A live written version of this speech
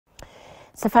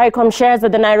Safaricom shares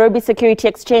at the Nairobi Security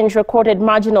Exchange recorded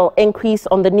marginal increase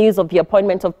on the news of the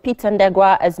appointment of Peter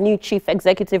Ndegwa as new Chief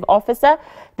Executive Officer.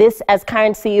 This as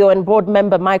current CEO and board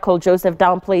member Michael Joseph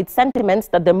downplayed sentiments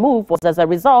that the move was as a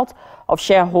result of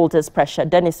shareholders' pressure.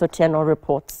 Dennis Otieno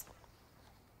reports.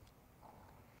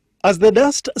 As the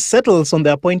dust settles on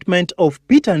the appointment of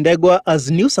Peter Ndegwa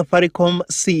as new Safaricom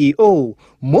CEO,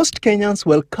 most Kenyans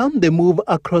welcome the move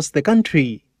across the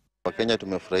country. Wakenya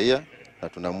tumefurahia na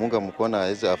tunamunga mkono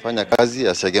aweze afanya kazi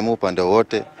asegeme upande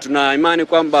wote. Tuna imani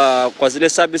kwamba kwa zile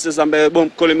services ambaye Bob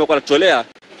Collymore anatolea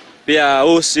pia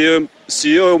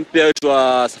CEO mpya wetu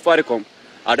wa Safaricom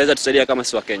ataweza tusaidia kama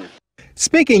si wa Kenya.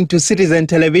 Speaking to Citizen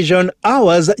Television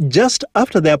hours just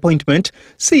after the appointment,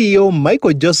 CEO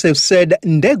Michael Joseph said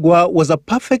Ndegwa was a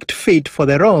perfect fit for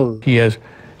the role. He has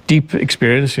deep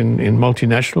experience in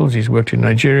multinationals. He's worked in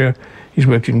Nigeria, he's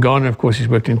worked in Ghana, of course he's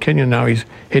worked in Kenya, now he's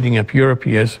heading up Europe.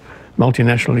 He has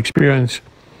multinational experience.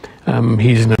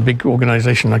 He's in a big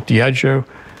organization like Diageo.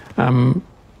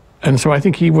 And so I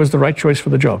think he was the right choice for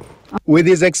the job. With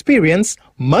his experience,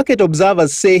 market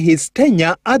observers say his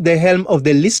tenure at the helm of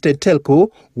the listed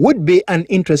telco would be an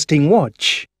interesting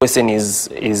watch. Question is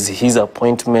his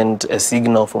appointment a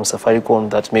signal from Safaricom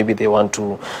that maybe they want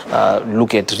to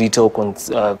look at retail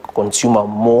consumer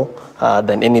more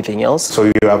than anything else? So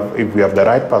if we have the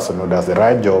right person who does the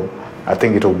right job, I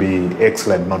think it will be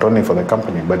excellent not only for the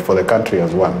company but for the country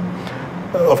as well.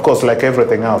 Of course, like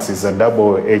everything else, it's a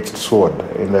double-edged sword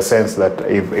in the sense that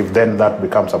if then that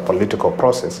becomes a political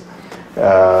process, we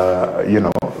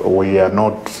are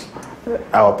not,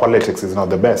 our politics is not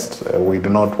the best. We do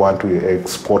not want to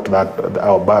export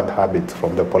our bad habits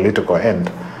from the political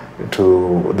end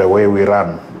to the way we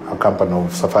run a company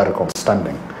of Safaricom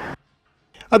standing.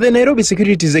 At the Nairobi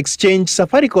Securities Exchange,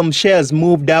 Safaricom shares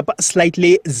moved up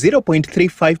slightly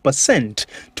 0.35%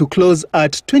 to close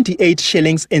at 28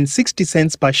 shillings and 60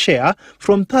 cents per share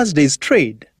from Thursday's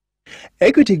trade.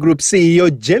 Equity Group CEO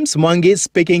James Mwangi,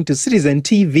 speaking to Citizen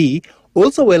TV,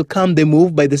 also welcomed the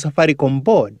move by the Safaricom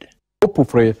board.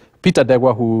 Peter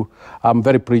Ndegwa, who I'm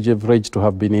very privileged to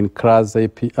have been in CRAS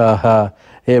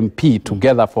MP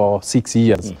together for 6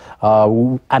 years,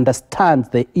 who understands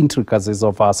the intricacies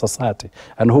of our society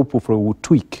and hopefully will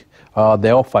tweak the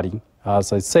offering,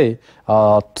 as I say,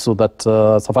 so that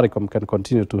Safaricom can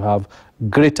continue to have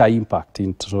greater impact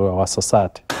into our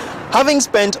society. Having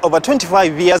spent over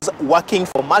 25 years working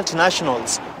for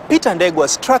multinationals, Peter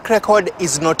Ndegwa's track record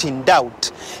is not in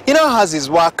doubt. He now has his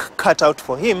work cut out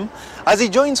for him as he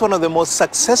joins one of the most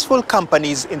successful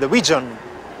companies in the region.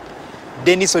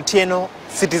 Dennis Otieno,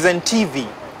 Citizen TV.